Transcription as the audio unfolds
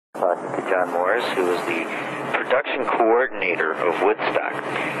talking to John Morris, who was the production coordinator of Woodstock.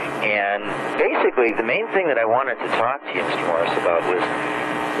 And basically, the main thing that I wanted to talk to you, Mr. Morris, about was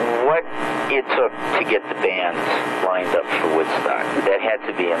what it took to get the bands lined up for Woodstock. That had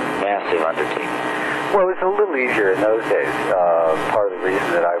to be a massive undertaking. Well, it was a little easier in those days. Part of the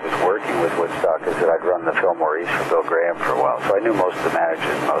reason that I was working with Woodstock is that I'd run the Fillmore East for Bill Graham for a while, so I knew most of the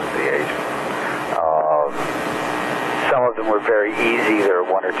managers, most of the agents. Some of them were very easy. There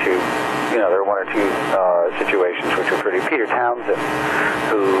were one or two situations which were pretty. Peter Townsend,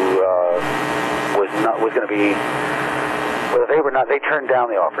 who was going to be. Well, they turned down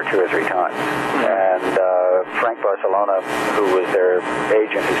the offer 2 or 3 times. And Frank Barcelona, who was their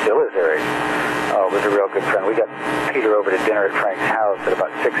agent, who still is their agent, was a real good friend. We got Peter over to dinner at Frank's house at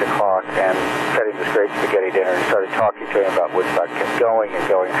about 6 o'clock and fed him this great spaghetti dinner and started talking to him about Woodstock. Kept going and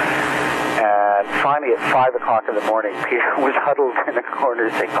going. And finally at 5 o'clock in the morning, Peter was huddled in a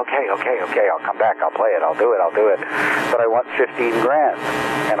corner saying, okay, I'll come back, I'll play it, I'll do it. But I want $15,000.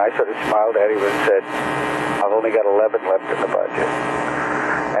 And I sort of smiled at him and said, I've only got 11 left in the budget.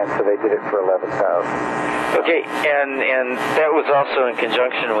 And so they did it for $11,000. Okay, and that was also in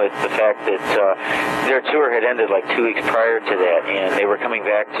conjunction with the fact that their tour had ended like 2 weeks prior to that, and they were coming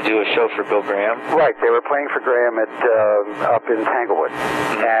back to do a show for Bill Graham? Right, they were playing for Graham up in Tanglewood.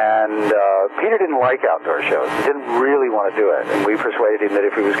 And Peter didn't like outdoor shows. He didn't really want to do it. And we persuaded him that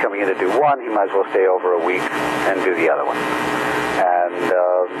if he was coming in to do one, he might as well stay over a week and do the other one. And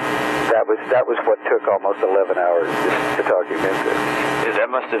that was what took almost 11 hours to talk him into. Yeah, that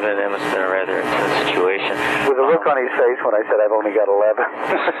must have been a rather intense situation. With a look on his face when I said I've only got 11,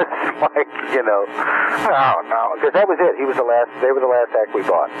 like, oh no, because that was it. They were the last act we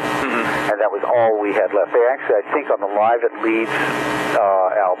bought, and that was all we had left. They actually, I think, on the Live at Leeds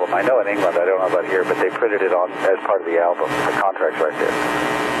album. I know in England, I don't know about here, but they printed it on as part of the album. The contract's right there.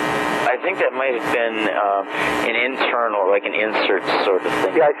 I think that might have been an internal, like an insert sort of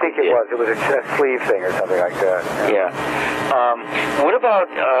thing. Yeah, I think it was. It was a sleeve thing or something like that. Yeah. What about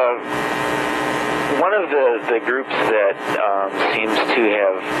one of the groups that seems to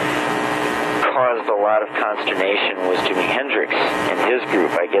have caused a lot of consternation was Jimi Hendrix and his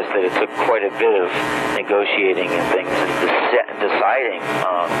group. I guess that it took quite a bit of negotiating and things and deciding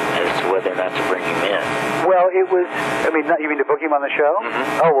as to whether or not to bring him in. Well, it was, you mean to book him on the show?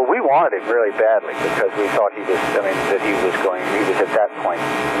 Oh, well, we wanted him really badly because we thought he was at that point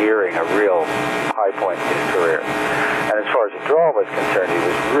nearing a real high point in his career. And as far as the draw was concerned, he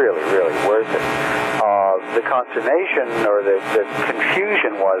was really, really worth it. The consternation or the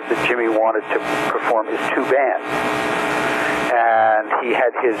confusion was that Jimmy wanted to perform his 2 bands. And he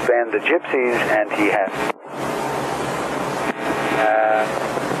had his band, the Gypsies, and he had...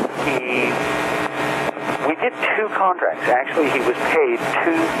 We did 2 contracts. Actually, he was paid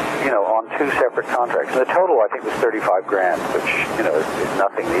on 2 separate contracts. And the total, I think, was $35,000, which, is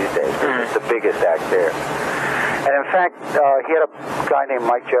nothing these days. It's the biggest act there. And in fact, he had a guy named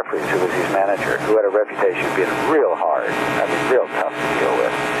Mike Jeffries, who was his manager, who had a reputation of being real hard, real tough to deal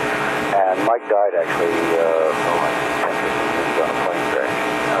with. And Mike died actually, on a plane crash.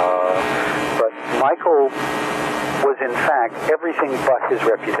 But Michael was in fact everything but his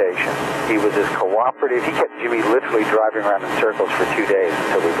reputation. He was as cooperative. He kept Jimmy literally driving around in circles for 2 days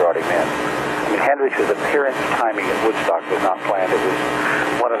until we brought him in. Hendrix's appearance timing at Woodstock was not planned. It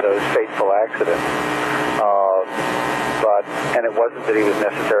was one of those fateful accidents. And it wasn't that he was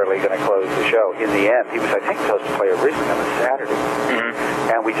necessarily going to close the show. In the end, he was, I think, supposed to play originally on a Saturday.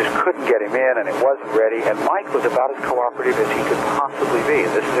 And we just couldn't get him in, and it wasn't ready. And Mike was about as cooperative as he could possibly be.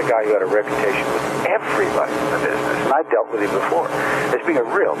 And this is a guy who had a reputation with everybody in the business. And I dealt with him before as being a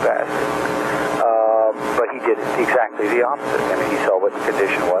real bastard. But he did exactly the opposite. He saw what the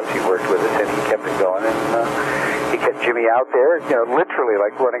condition was. He worked with us, and he kept it going. And he kept Jimmy out there, literally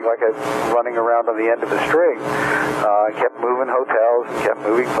like running around on the end of a string. Kept moving hotels, and kept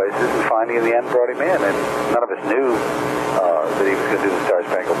moving places, and finally, in the end, brought him in. And none of us knew that he was going to do the Star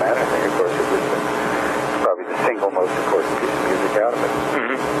Spangled Banner thing. Of course, it was probably the single most important piece of music out of it.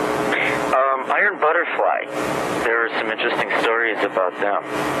 Iron Butterfly. There are some interesting stories about them.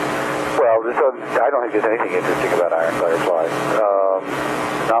 Well, I don't think there's anything interesting about Iron Butterfly.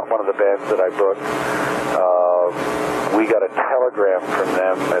 Not one of the bands that I booked. We got a telegram from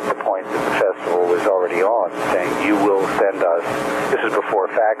them at the point that the festival was already on saying, you will send us, this is before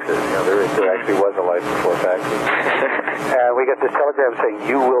faxes, there actually was a life before faxes. And we got this telegram saying,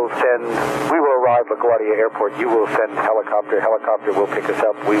 we will arrive at LaGuardia Airport, you will send helicopter will pick us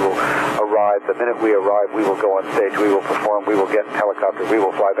up, we will arrive, the minute we arrive, we will go on stage, we will perform, we will get in helicopter, we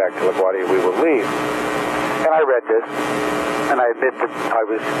will fly back to LaGuardia, we will leave. And I read this, and I admit that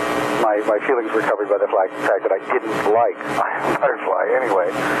my feelings were covered by the fact that I didn't like Butterfly anyway.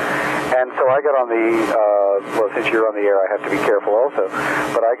 And so I got on the, well, since you're on the air, I have to be careful also,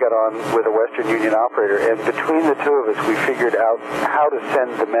 but I got on with a Western Union operator, and between the two of us, we figured out how to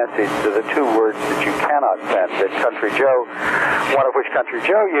send the message to the two words that you cannot send, that Country Joe, one of which Country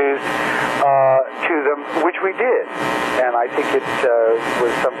Joe used, to them, which we did. And I think it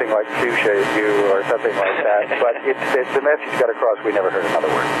was something like fuchsia you or something like that, but the message got across, we never heard another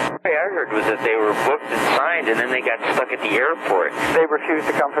word. What I heard was that they were booked and signed, and then they got stuck at the airport. They refused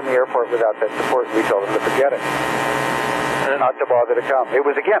to come from the airport without that support, and we told them to forget it. Not to bother to come. It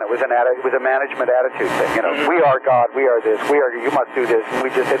was a management attitude thing. You know, we are God, we are this, you must do this. And we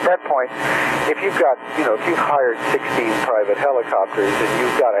just, at that point, if you've got, if you've hired 16 private helicopters and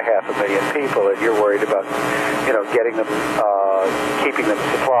you've got 500,000 people and you're worried about, getting them, keeping them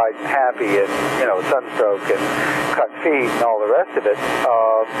supplied and happy and, sunstroke and cut feed and all the rest of it,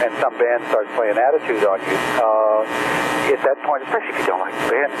 and some band starts playing attitude on you, at that point, especially if you don't like the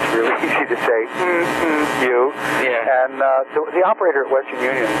band, it's really easy to say, you. Yeah. And the operator at Western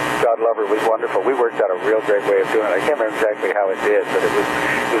Union, God love her, was wonderful. We worked out a real great way of doing it. I can't remember exactly how it did, but it was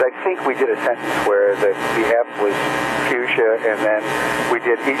I think we did a sentence where the F was fuchsia, and then we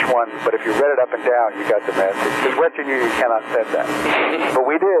did each one, but if you read it up and down, you got the message. Because Western Union cannot send that. But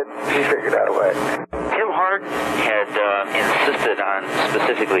we did. We figured out a way. Tim Hart had insisted on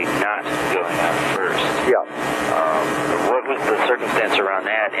specifically not going out first. Yeah. What was the circumstance around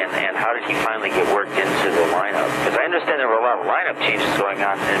that, and how did he finally get worked into the lineup? Because I understand there were a lot of lineup changes going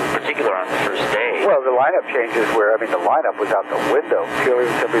on, in particular on the first day. Well, the lineup changes where, the lineup was out the window, purely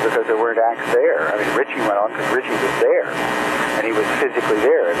and simply because there weren't acts there. Richie went on because Richie was there, and he was physically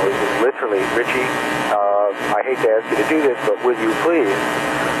there, and it was literally, Richie, I hate to ask you to do this, but will you please?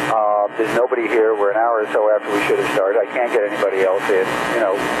 There's nobody here. We're an hour or so after we should have started. I can't get anybody else in.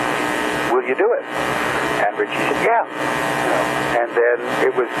 Will you do it? And Richie said, yeah. And then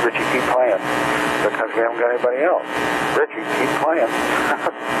it was, Richie, keep playing, because we haven't got anybody else. Richie, keep playing.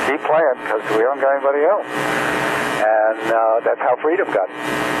 Keep playing, because we haven't got anybody else. And that's how Freedom got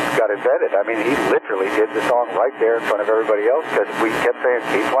invented. He literally did the song right there in front of everybody else, because we kept saying,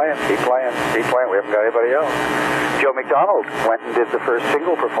 keep playing, keep playing, keep playing, we haven't got anybody else. Joe McDonald went and did the first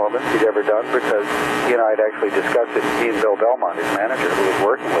single performance he'd ever done, because he and I had actually discussed it. He and Bill Belmont, his manager, who was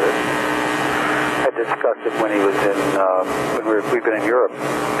working with us, had discussed it when he was in, we'd been in Europe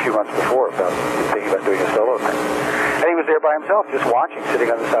a few months before, about thinking about doing a solo thing. And he was there by himself, just watching, sitting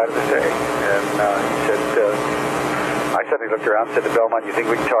on the side of the stage. And he said, I suddenly looked around and said to Belmont, you think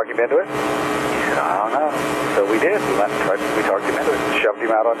we can talk him into it? He said, I don't know. So we did. We talked him into it, shoved him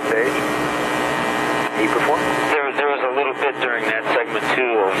out on stage. He performed. There was a little bit during that segment,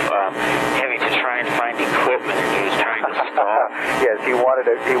 too, of having to try and find equipment, and he was trying to stall. Yes, he wanted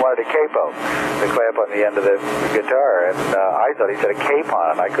a capo, the clamp on the end of the guitar, and I thought he said a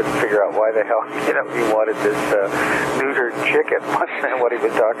capon, and I couldn't figure out why the hell, he wanted this neutered chicken. What he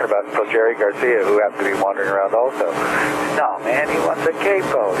was talking about until Jerry Garcia, who happened to be wandering around also. No, man, he wants a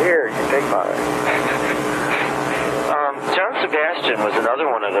capo. Here, you take mine. John Sebastian was another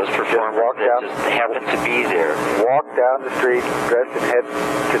one of those performers that just happened to be there. Walked down the street, dressed in head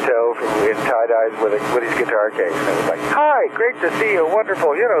to toe in tie-dyes with his guitar case. And it was like, hi, great to see you,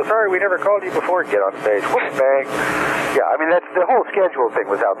 wonderful. Sorry we never called you before. Get on stage, whoop, bang. Yeah, that's the whole schedule thing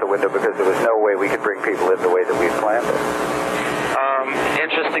was out the window because there was no way we could bring people in the way that we planned it.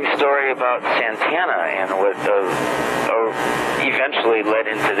 Interesting story about Santana and what eventually led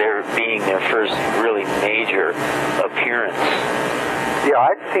into their being their first really major appearance. Yeah,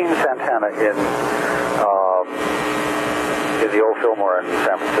 I'd seen Santana in the old Fillmore in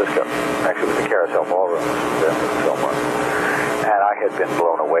San Francisco. Actually, it was the Carousel Ballroom in Fillmore. And I had been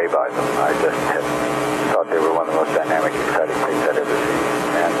blown away by them. I just had thought they were one of the most dynamic, exciting things I'd ever seen.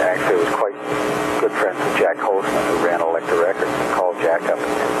 And actually, I was quite good friends with Jack Holzman, who ran Elektra Records, and called Jack up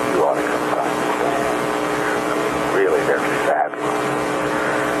and said, you ought to come find them. Really, they're fabulous.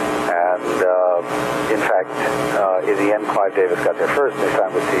 And in fact, in the end, Clive Davis got there first, and they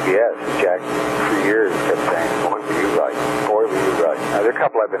signed with CBS. And Jack, for years, kept saying, boy, were you right. Boy, were you right. Now, there are a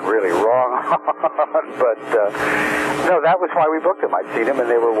couple I've been really wrong on, but no, that was why we booked them. I'd seen them, and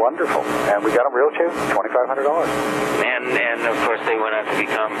they were wonderful. And we got them real cheap, $2,500. And of course, they went on to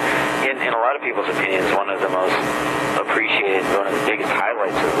become, in a lot of people's opinions, one of the most appreciated, one of the biggest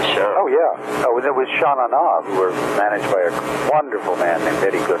highlights of the show. Oh, yeah. Oh, there was Sean Anab, who were managed by a wonderful man named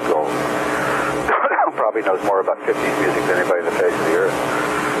Eddie Goodgold. Probably knows more about 50s music than anybody on the face of the earth.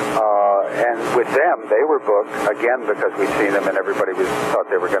 And with them, they were booked, again, because we'd seen them and everybody thought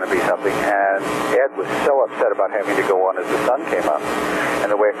they were going to be something. And Ed was so upset about having to go on as the sun came up.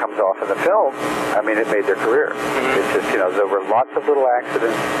 And the way it comes off in the film, I mean, it made their career. It's just, there were lots of little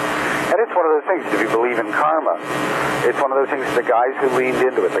accidents. And it's one of those things, if you believe in karma, it's one of those things, the guys who leaned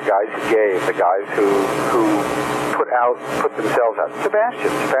into it, the guys who gave, the guys who put themselves out.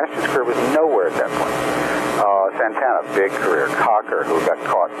 Sebastian's career was nowhere at that point. Santana, big career. Cocker, who got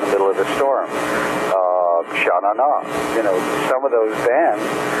caught in the middle of the storm. Sha-Na-Na. Some of those bands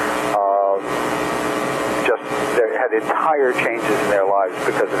they had entire changes in their lives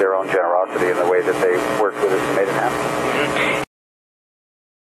because of their own generosity and the way that they worked with us and made it happen.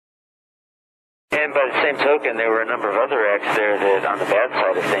 And by the same token, there were a number of other acts there that, on the bad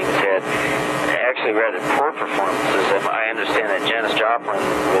side of things, had actually rather poor performances. I understand that Janis Joplin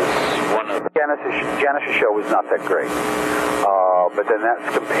was one of them. Janis' show was not that great. But then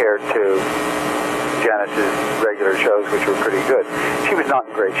that's compared to Janis's regular shows, which were pretty good. She was not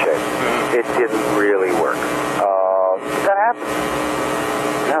in great shape. It didn't really work. That happens.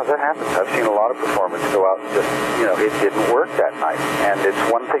 No, that happens. I've seen a lot of performers go out and just, it didn't work that night. And it's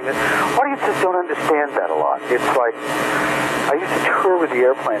one thing that audiences don't understand that a lot. It's like, I used to tour with the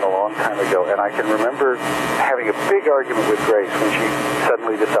Airplane a long time ago, and I can remember having a big argument with Grace when she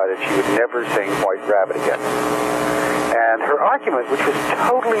suddenly decided she would never sing White Rabbit again. And her argument, which was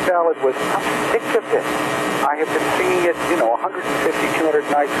totally valid, was, I'm sick of this. I have been singing it, 150,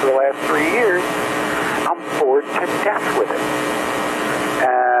 200 nights for the last 3 years. I'm bored to death with it.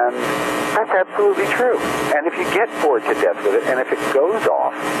 And that's absolutely true. And if you get bored to death with it, and if it goes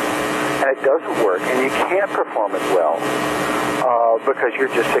off, and it doesn't work, and you can't perform it well, because you're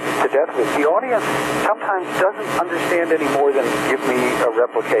just sick to death with it, the audience sometimes doesn't understand any more than give me a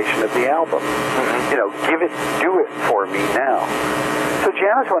replication of the album. Do it for me now. So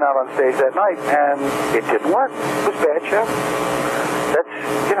Janis went out on stage that night, and it didn't work. It was a bad show. That's,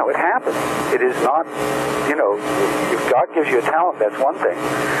 it happens. It is not, if God gives you a talent, that's one thing.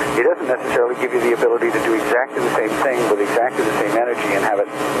 He doesn't necessarily give you the ability to do exactly the same thing with exactly the same energy and have it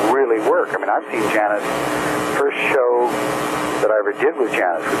really work. I mean, I've seen Janis' first show that I ever did with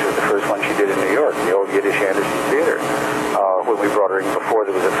Janis, which was the first one she did in New York, the old Yiddish Anderson Theater, when we brought her in before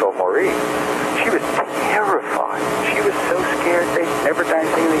there was a Phil Maurice. She was terrified. She was so scared. They never done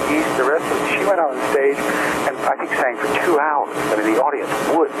anything in the East. The rest of it, she went out on stage and I think sang for 2 hours. I mean, the audience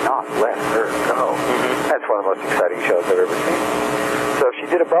would not let her go. That's one of the most exciting shows I've ever seen. So if she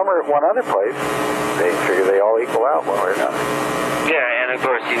did a bummer at one other place, they figure they all equal out one way or another. Yeah, and of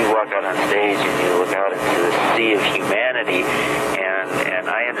course you walk out on stage and you look out into the sea of humanity, and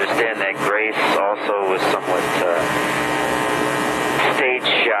I understand that Grace also was somewhat stage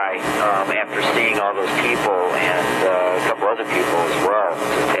shy after seeing all those people and a couple other people as well.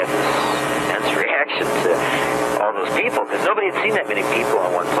 Just had this intense reaction to all those people because nobody had seen that many people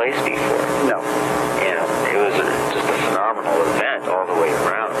in one place before. No. And it was just a phenomenal event all the way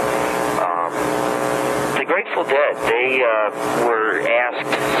around. The Grateful Dead, they were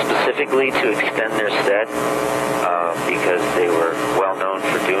asked specifically to extend their set because they were well known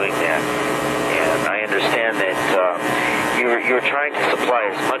for doing that. And I understand that you were trying to supply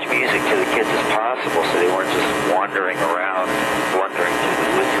as much music to the kids as possible so they weren't just wandering around, wandering through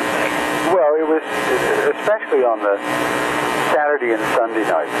the woods at night. Well, it was, especially on the Saturday and Sunday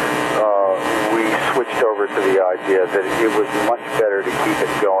nights, we switched over to the idea that it was much better to keep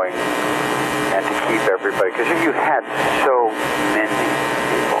it going and to keep everybody, because if you had so many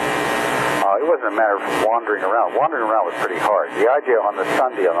people, it wasn't a matter of wandering around. Wandering around was pretty hard. The idea on the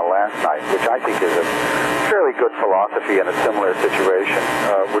Sunday, on the last night, which I think is a fairly good philosophy in a similar situation,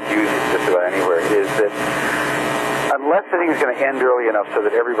 would use it just about anywhere, is that unless the thing is going to end early enough so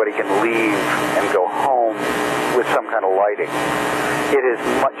that everybody can leave and go home with some kind of lighting, it is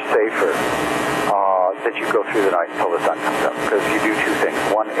much safer that you go through the night until the sun comes up, because you do 2 things.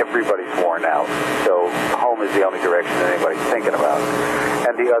 One, everybody's worn out, so home is the only direction that anybody's thinking about.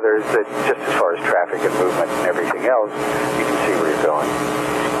 And the other is that just as far as traffic and movement and everything else, you can see where you're going.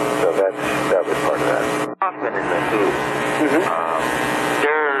 So that was part of that. Hoffman in the Who.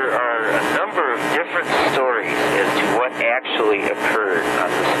 There are a number of different stories as to what actually occurred on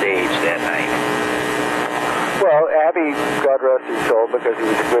the stage that night. Well, Abby, God rest his soul, because he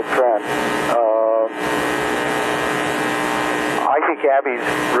was a good friend. I think Abby's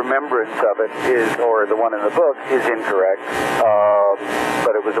remembrance of it is, or the one in the book, is incorrect,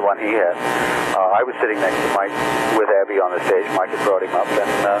 but it was the one he had. I was sitting next to Mike with Abby on the stage. Mike had brought him up,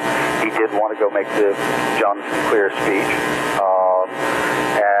 and he did want to go make the John Sinclair speech,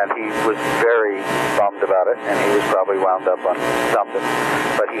 and he was very bummed talked about it, and he was probably wound up on something.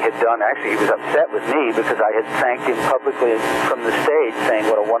 But he had done, actually, he was upset with me because I had thanked him publicly from the stage, saying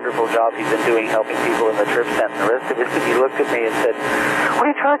what a wonderful job he's been doing helping people in the trip tent and the rest of it. He looked at me and said, "What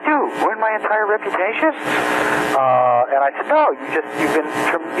are you trying to do? Ruin my entire reputation?" And I said, "No, you've been,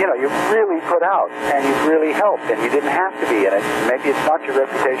 you've really put out, and you've really helped, and you didn't have to be. And maybe it's not your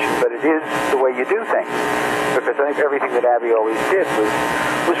reputation, but it is the way you do things." Because I think everything that Abby always did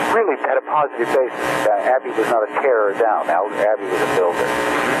was really at a positive basis. Abby was not a tearer down. Abby was a builder.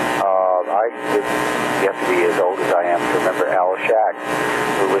 You have to be as old as I am to remember Al Shack,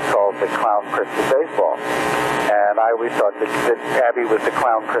 who was called the Clown Prince of Baseball. And I always thought that Abby was the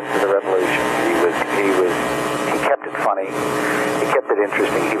Clown Prince of the Revolution. He kept it funny. He kept it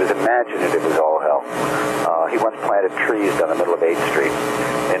interesting. He was imaginative as all hell. He once planted trees down the middle of 8th Street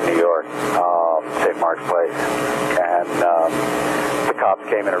in New York, St. Mark's Place. And the cops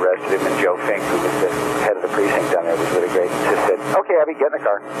came and arrested him, and Joe Fink, who was the head of the precinct down there, was really great, just said, "Okay, Abby, get in the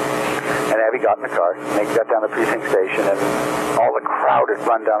car." And Abby got in the car, and they got down the precinct station, and all the crowd had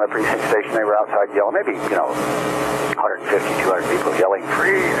run down the precinct station. They were outside yelling, maybe, 150, 200 people yelling,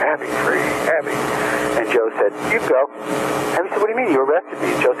 "Free Abby, free Abby." And Joe said, "You go." Abby said, "What do you mean? You arrested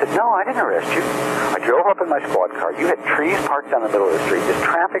me?" Joe said, "No, I didn't arrest you. I drove up in my squad car. You had trees parked down the middle of the street. There's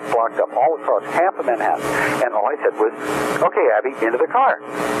traffic blocked up all across half of Manhattan. And all I said was, 'Okay, Abby, into the car.'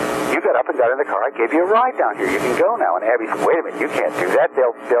 You got up and got in the car. I gave you a ride down here. You can go now." And Abby said, "Wait a minute, you can't do that.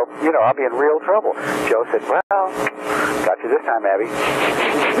 I'll be in real trouble." Joe said, "Well, got you this time, Abby."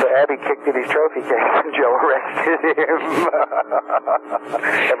 So Abby kicked in his trophy case, and Joe arrested him.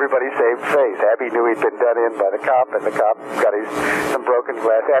 Everybody saved face. Abby knew he'd been done in by the cop, and the cop got some broken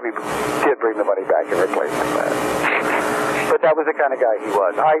glass. Abby did bring the money back and replace the glass. But that was the kind of guy he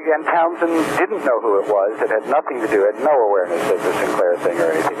was. And Townsend didn't know who it was. It had nothing to do, had no awareness of the Sinclair thing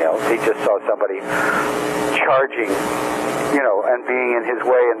or anything else. He just saw somebody charging, and being in his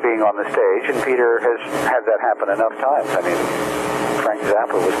way and being on the stage. And Peter has had that happen enough times. I mean, Frank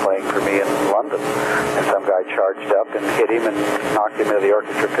Zappa was playing for me in London, and some guy charged up and hit him and knocked him into the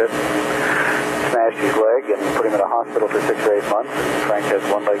orchestra pit, smashed his leg, and put him in a hospital for 6 or 8 months. And Frank has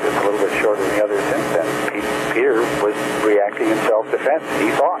one leg that's a little bit shorter than the other since then. Peter was reacting in self-defense,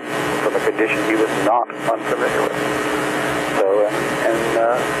 he thought, from a condition he was not unfamiliar with. So,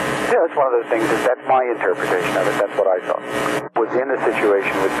 it's one of those things. That's my interpretation of it. That's what I thought. Was in a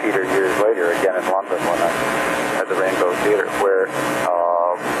situation with Peter years later, again in London, when I at the Rainbow Theatre, where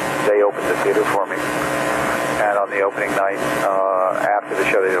they opened the theatre for me. And on the opening night, after the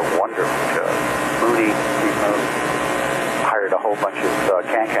show, they did a wonderful show. Steve Moon hired a whole bunch of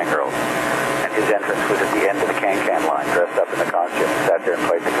can-can girls. And his entrance was at the end of the can-can line, dressed up in the costume, and sat there and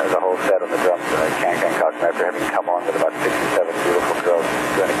played the whole set on the drums in a can-can costume after having come on with about 67 beautiful girls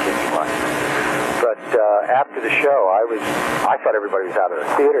doing a kinky line. But after the show, I thought everybody was out of the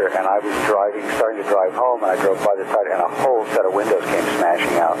theater, and I was starting to drive home, and I drove by the side, and a whole set of windows came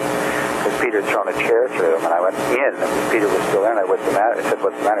smashing out because Peter had thrown a chair through them, and I went in, and Peter was still there, and I went, I said,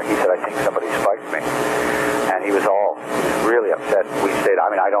 "What's the matter?" He said, "I think somebody spiked me." And he was really upset. We stayed,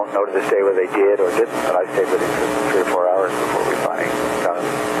 I don't know to this day whether they did or didn't, but I stayed with him for 3 or 4 hours before we finally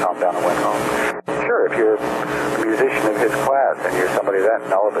calmed down and went home. Sure, if you're a musician of his class and you're somebody that,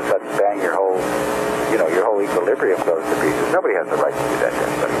 and all of a sudden, bang, your whole equilibrium goes to pieces. Nobody has the right to do that to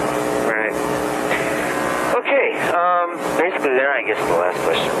anybody. Right. Okay, basically then I guess the last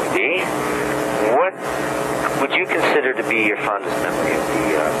question would be, what would you consider to be your fondest memory of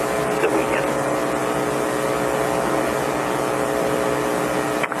the weekend?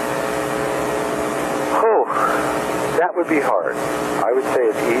 That would be hard. I would say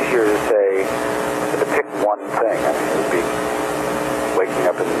it's easier to pick one thing. I mean, it would be waking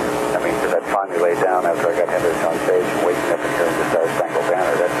up because I'd finally lay down after I got Hendrix on stage and waking up and hearing the Star Spangled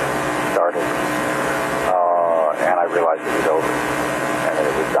Banner. That started. And I realized it was over. And that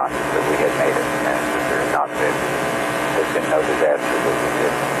it was done. That we had made it. And there's been no disaster that we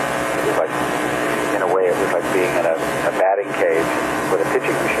did. It was like, in a way, it was like being in a batting cage with a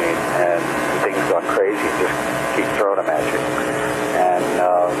pitching machine, and things gone crazy and just keep throwing them at you. And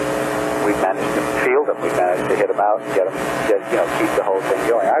we managed to field them. We managed to hit them out and keep the whole thing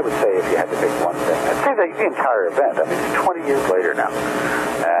going. I would say if you had to pick one thing, I'd say the entire event. I mean, it's 20 years later now,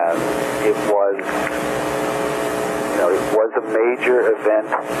 and it was a major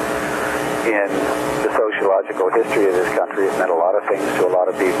event in the sociological history of this country. It meant a lot of things to a lot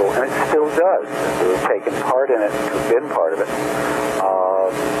of people, and it still does. Who have taken part in it, who've been part of it.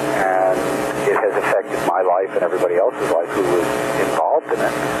 And it has affected my life and everybody else's life who was involved in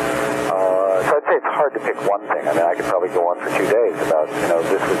it. So I'd say it's hard to pick one thing. I mean, I could probably go on for 2 days about,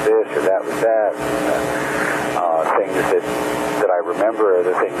 this was this or that was that. remember are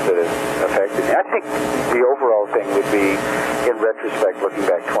the things that have affected me. I think the overall thing would be, in retrospect, looking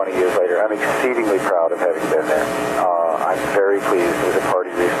back 20 years later, I'm exceedingly proud of having been there. I'm very pleased with a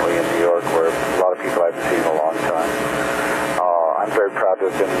party recently in New York where a lot of people I haven't seen in a long time. I'm very proud to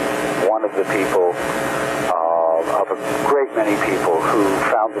have been one of the people, of a great many people who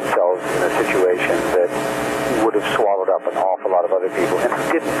found themselves in a situation that would have swallowed up an awful lot of other people, and who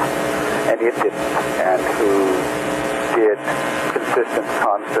didn't, and it didn't, and who did consistent,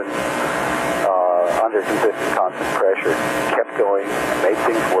 constant, under consistent, constant pressure, kept going, and made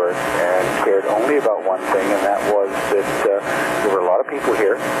things work, and cared only about one thing, and that was that there were a lot of people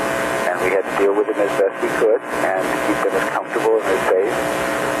here, and we had to deal with them as best we could, and keep them as comfortable and as safe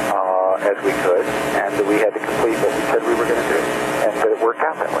as we could, and that we had to complete what we said we were going to do, and that it worked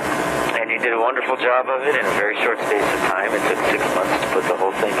out that way. And you did a wonderful job of it in a very short space of time. It took 6 months to put the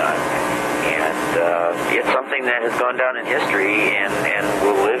whole thing on. And it's something that has gone down in history and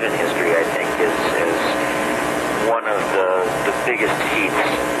will live in history, I think, as one of the biggest feats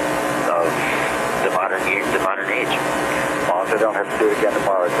of the modern age. As long as I don't have to do it again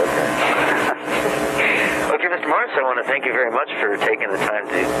tomorrow, it's okay. Okay, Mr. Morris, I want to thank you very much for taking the time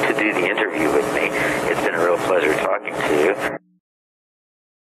to do the interview with me. It's been a real pleasure talking to you.